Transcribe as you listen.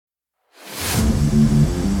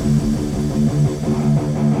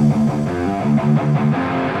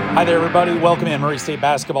Hi there, everybody. Welcome in Murray State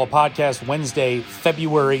Basketball Podcast, Wednesday,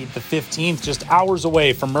 February the 15th, just hours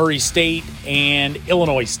away from Murray State and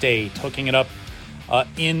Illinois State, hooking it up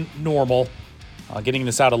in normal. Getting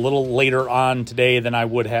this out a little later on today than I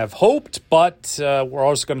would have hoped, but we're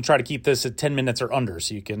also going to try to keep this at 10 minutes or under,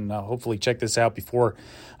 so you can hopefully check this out before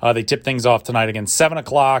they tip things off tonight. Again, 7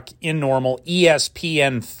 o'clock in normal,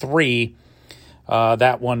 ESPN 3.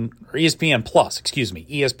 That one, or ESPN Plus,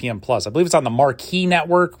 ESPN Plus. I believe it's on the Marquee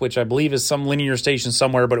Network, which I believe is some linear station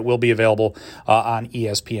somewhere, but it will be available on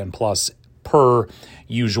ESPN Plus per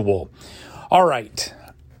usual. All right.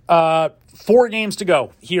 4 games to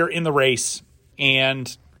go here in the race,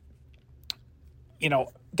 and,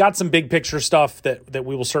 got some big picture stuff that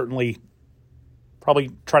we will certainly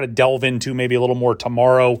probably try to delve into maybe a little more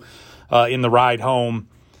tomorrow in the ride home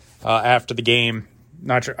after the game.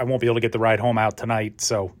 Not sure. I won't be able to get the ride home out tonight,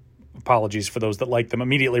 so apologies for those that like them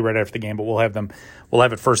immediately right after the game. But we'll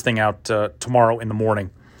have it first thing out tomorrow in the morning.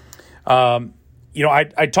 I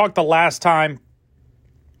talked the last time.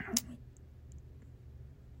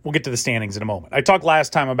 We'll get to the standings in a moment. I talked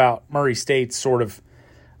last time about Murray State's sort of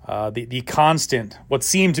the constant, what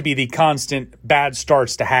seemed to be the constant bad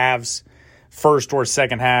starts to halves, first or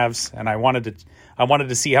second halves, and I wanted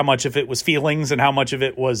to see how much of it was feelings and how much of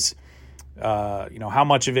it was. How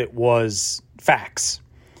much of it was facts.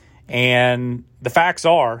 And the facts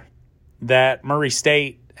are that Murray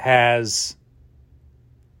State has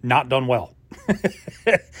not done well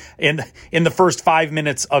in the first 5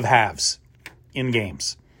 minutes of halves in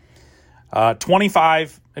games.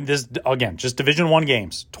 25, and this, again, just Division I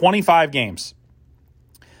games, 25 games.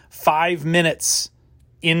 5 minutes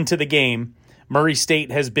into the game, Murray State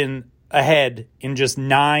has been ahead in just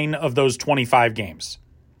 9 of those 25 games.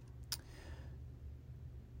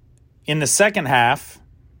 In the second half,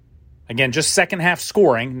 again, just second half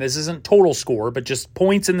scoring, this isn't total score, but just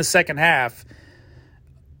points in the second half,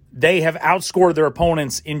 they have outscored their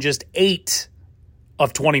opponents in just 8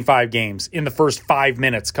 of 25 games in the first 5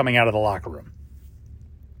 minutes coming out of the locker room.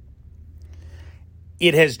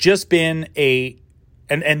 It has just been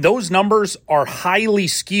and those numbers are highly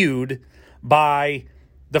skewed by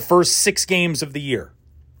the first 6 games of the year.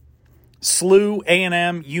 SLU,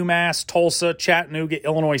 A&M, UMass, Tulsa, Chattanooga,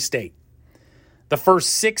 Illinois State. The first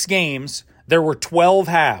 6 games, there were 12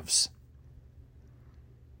 halves.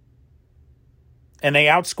 And they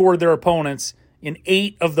outscored their opponents in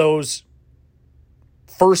 8 of those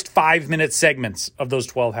first 5-minute segments of those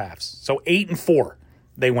 12 halves. So 8-4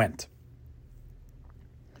 they went.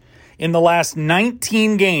 In the last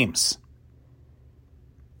 19 games,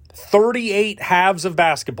 38 halves of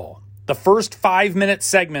basketball. The first 5-minute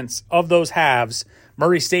segments of those halves,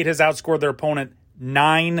 Murray State has outscored their opponent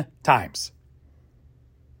 9 times.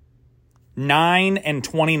 9 and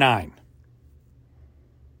 29.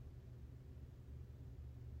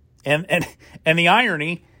 And the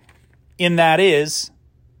irony in that is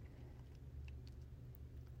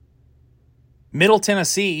Middle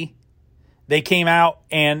Tennessee, they came out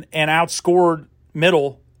and outscored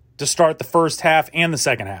Middle to start the first half and the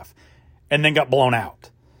second half, and then got blown out.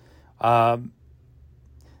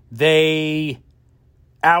 They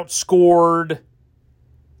outscored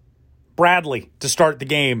Bradley to start the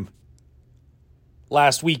game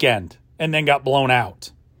last weekend and then got blown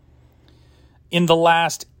out. In the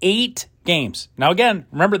last 8 games. Now, again,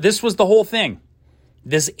 remember, this was the whole thing.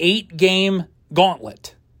 This 8-game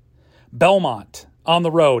gauntlet. Belmont on the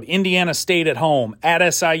road, Indiana State at home,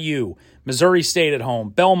 at SIU, Missouri State at home,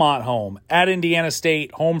 Belmont home, at Indiana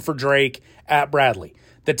State, home for Drake, at Bradley.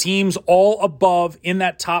 The teams all above in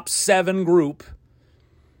that top 7 group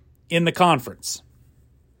in the conference.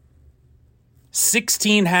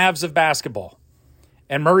 16 halves of basketball.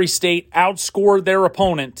 And Murray State outscored their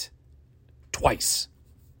opponent twice.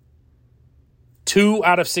 2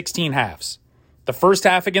 out of 16 halves. The first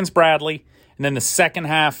half against Bradley, and then the second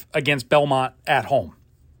half against Belmont at home.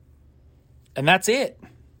 And that's it.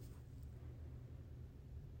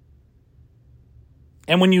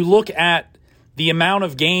 And when you look at the amount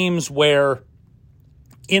of games where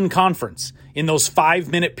in conference, in those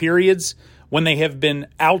 5-minute periods, when they have been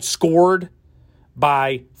outscored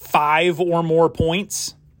by 5 or more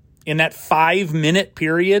points, in that 5-minute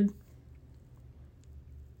period,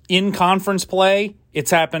 in conference play,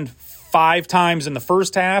 it's happened 5 times in the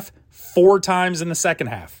first half, 4 times in the second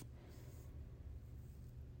half.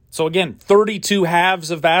 So again, 32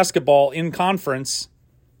 halves of basketball in conference,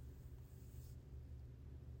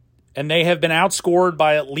 and they have been outscored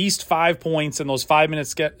by at least 5 points in those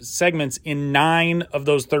 5-minute segments in 9 of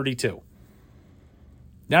those 32.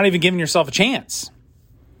 Not even giving yourself a chance.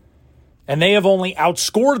 And they have only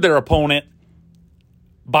outscored their opponent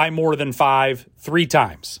by more than 5 3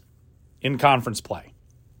 times in conference play.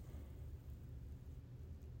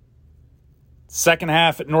 Second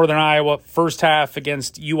half at Northern Iowa, first half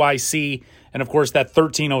against UIC, and of course that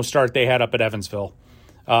 13-0 start they had up at Evansville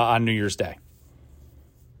on New Year's Day.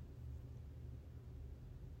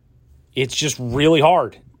 It's just really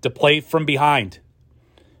hard to play from behind.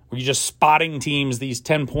 Where you're just spotting teams these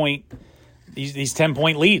 10-point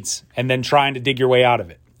leads and then trying to dig your way out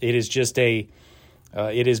of it. It is just it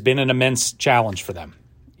has been an immense challenge for them.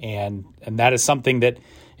 And that is something that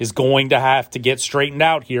is going to have to get straightened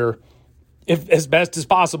out here as best as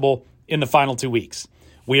possible in the final 2 weeks.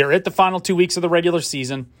 We are at the final 2 weeks of the regular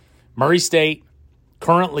season. Murray State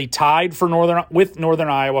currently tied with Northern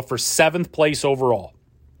Iowa for 7th place overall.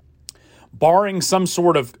 Barring some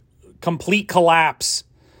sort of complete collapse,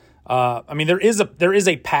 there is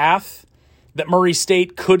a path that Murray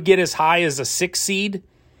State could get as high as a 6 seed,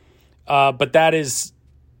 but that is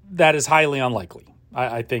highly unlikely,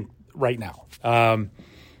 I think, right now.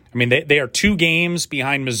 They are 2 games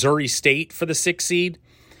behind Missouri State for the 6 seed.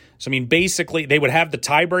 So, basically, they would have the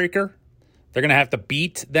tiebreaker. They're going to have to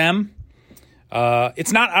beat them.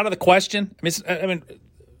 It's not out of the question.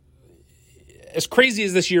 As crazy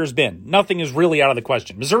as this year has been, nothing is really out of the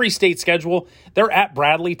question. Missouri State's schedule, they're at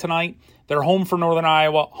Bradley tonight. They're home for Northern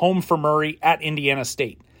Iowa, home for Murray, at Indiana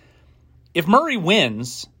State. If Murray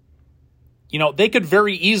wins, they could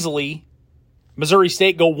very easily, Missouri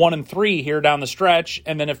State go 1-3 here down the stretch,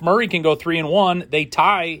 and then if Murray can go 3-1, they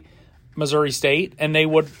tie Missouri State, and they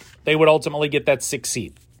would ultimately get that 6th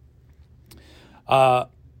seed. But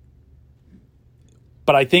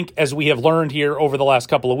I think as we have learned here over the last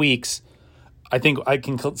couple of weeks, I think I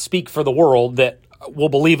can speak for the world that we'll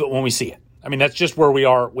believe it when we see it. That's just where we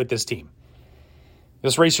are with this team.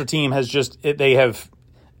 This Racer team has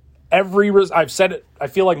I've said it, I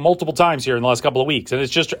feel like multiple times here in the last couple of weeks, and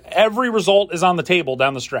it's just every result is on the table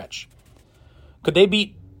down the stretch. Would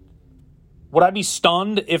I be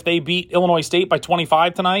stunned if they beat Illinois State by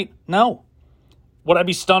 25 tonight? No. Would I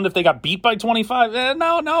be stunned if they got beat by 25?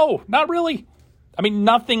 No, not really.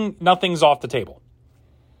 Nothing's off the table.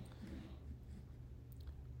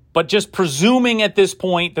 But just presuming at this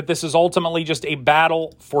point that this is ultimately just a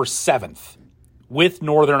battle for 7th with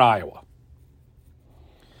Northern Iowa.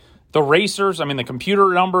 The Racers, the computer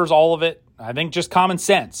numbers, all of it, I think just common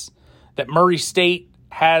sense that Murray State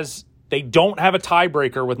they don't have a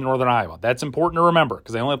tiebreaker with Northern Iowa. That's important to remember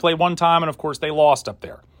because they only played one time and, of course, they lost up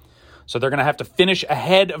there. So they're going to have to finish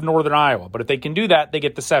ahead of Northern Iowa. But if they can do that, they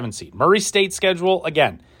get the 7th seed. Murray State's schedule,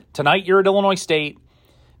 again, tonight you're at Illinois State.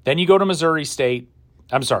 Then you go to Missouri State.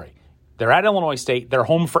 They're at Illinois State. They're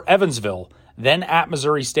home for Evansville. Then at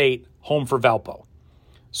Missouri State, home for Valpo.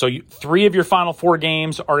 So 3 of your final 4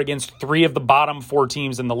 games are against 3 of the bottom 4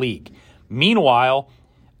 teams in the league. Meanwhile,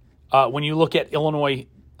 when you look at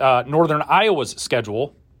Northern Iowa's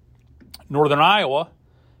schedule, Northern Iowa,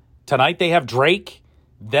 tonight they have Drake.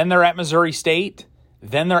 Then they're at Missouri State.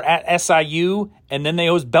 Then they're at SIU. And then they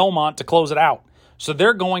host Belmont to close it out. So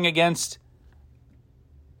they're going against,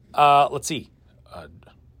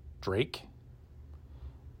 Drake.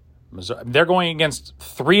 Missouri. They're going against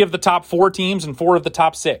 3 of the top 4 teams and 4 of the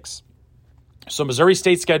top 6. So Missouri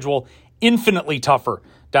State's schedule infinitely tougher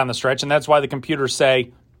down the stretch, and that's why the computers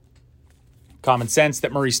say common sense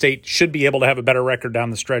that Murray State should be able to have a better record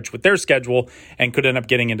down the stretch with their schedule and could end up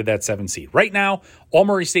getting into that 7 seed. Right now, all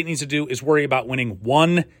Murray State needs to do is worry about winning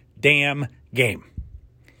one damn game.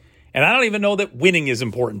 And I don't even know that winning is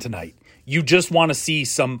important tonight. You just want to see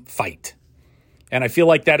some fight. And I feel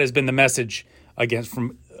like that has been the message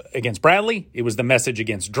against Bradley. It was the message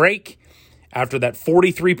against Drake after that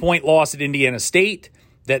 43-point loss at Indiana State,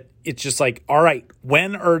 that it's just like, all right,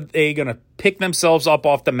 when are they going to pick themselves up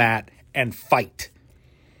off the mat and fight?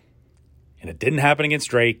 And it didn't happen against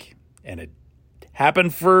Drake, and it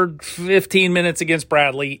happened for 15 minutes against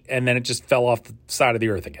Bradley, and then it just fell off the side of the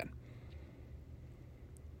earth again.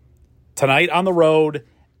 Tonight on the road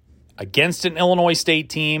against an Illinois State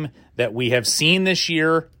team that we have seen this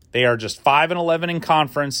year. They are just 5-11 in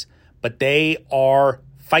conference, but they are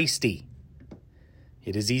feisty.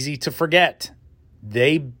 It is easy to forget.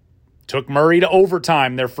 They took Murray to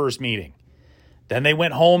overtime their first meeting. Then they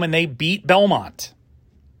went home and they beat Belmont.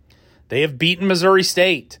 They have beaten Missouri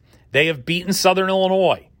State. They have beaten Southern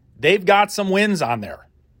Illinois. They've got some wins on there.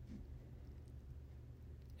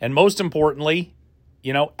 And most importantly,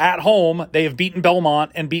 at home, they have beaten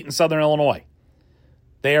Belmont and beaten Southern Illinois.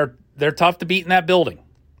 They're tough to beat in that building.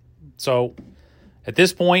 So at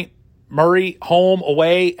this point, Murray, home,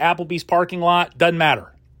 away, Applebee's parking lot, doesn't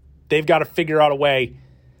matter. They've got to figure out a way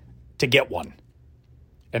to get one.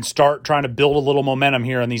 and start trying to build a little momentum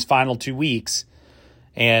here in these final 2 weeks.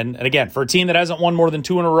 And again, for a team that hasn't won more than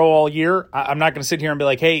 2 in a row all year, I'm not going to sit here and be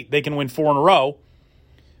like, hey, they can win 4 in a row.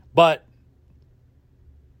 But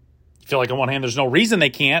I feel like on one hand, there's no reason they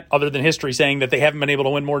can't, other than history saying that they haven't been able to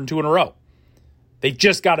win more than 2 in a row. They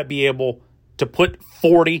just got to be able to put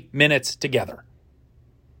 40 minutes together.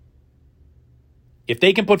 If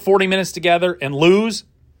they can put 40 minutes together and lose,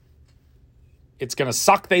 it's going to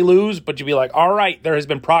suck they lose, but you'll be like, all right, there has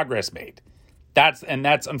been progress made. That's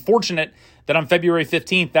unfortunate that on February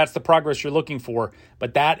 15th, that's the progress you're looking for,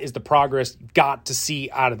 but that is the progress you got to see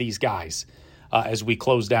out of these guys as we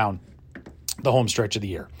close down the home stretch of the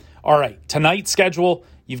year. All right, tonight's schedule,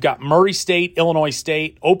 you've got Murray State, Illinois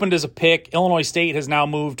State, opened as a pick. Illinois State has now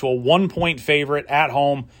moved to a 1-point favorite at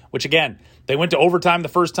home, which again, they went to overtime the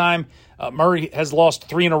first time. Murray has lost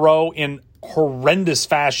 3 in a row in horrendous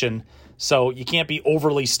fashion, so you can't be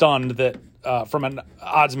overly stunned that from an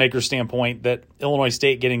odds maker standpoint that Illinois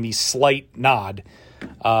State getting the slight nod.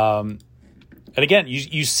 And again,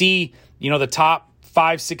 you see, the top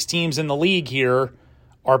 5-6 teams in the league here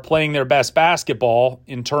are playing their best basketball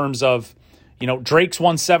in terms of, Drake's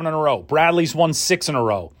won 7 in a row. Bradley's won 6 in a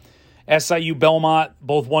row. SIU, Belmont,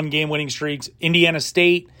 both 1-game winning streaks. Indiana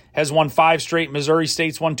State has won 5 straight. Missouri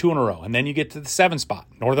State's won 2 in a row. And then you get to the 7th spot.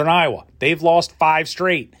 Northern Iowa, they've lost 5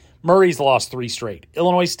 straight. Murray's lost 3 straight.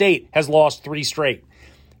 Illinois State has lost 3 straight.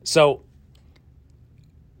 So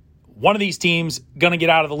one of these teams going to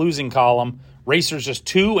get out of the losing column. Racers just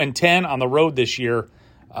 2-10 on the road this year.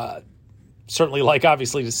 Certainly like,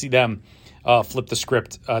 obviously, to see them flip the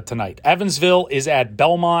script tonight. Evansville is at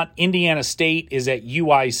Belmont. Indiana State is at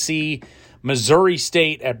UIC. Missouri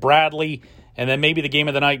State at Bradley. And then maybe the game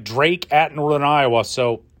of the night, Drake at Northern Iowa.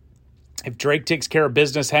 So if Drake takes care of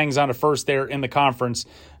business, hangs on to first there in the conference,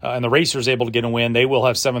 and the Racers able to get a win, they will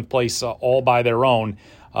have 7th place all by their own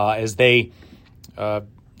as they,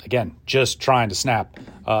 again, just trying to snap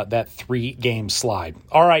that 3-game slide.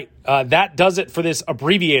 All right, that does it for this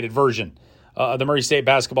abbreviated version of the Murray State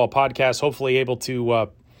Basketball Podcast. Hopefully able to, like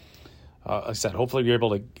I said, hopefully you're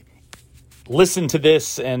able to listen to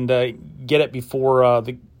this and get it before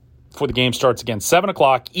the game starts again. 7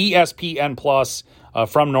 o'clock, ESPN Plus.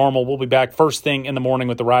 From Normal. We'll be back first thing in the morning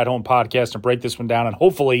with the Ride Home Podcast and break this one down and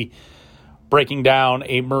hopefully breaking down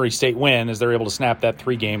a Murray State win as they're able to snap that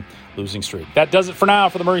 3-game losing streak. That does it for now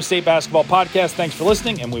for the Murray State Basketball Podcast. Thanks for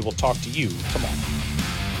listening, and we will talk to you tomorrow.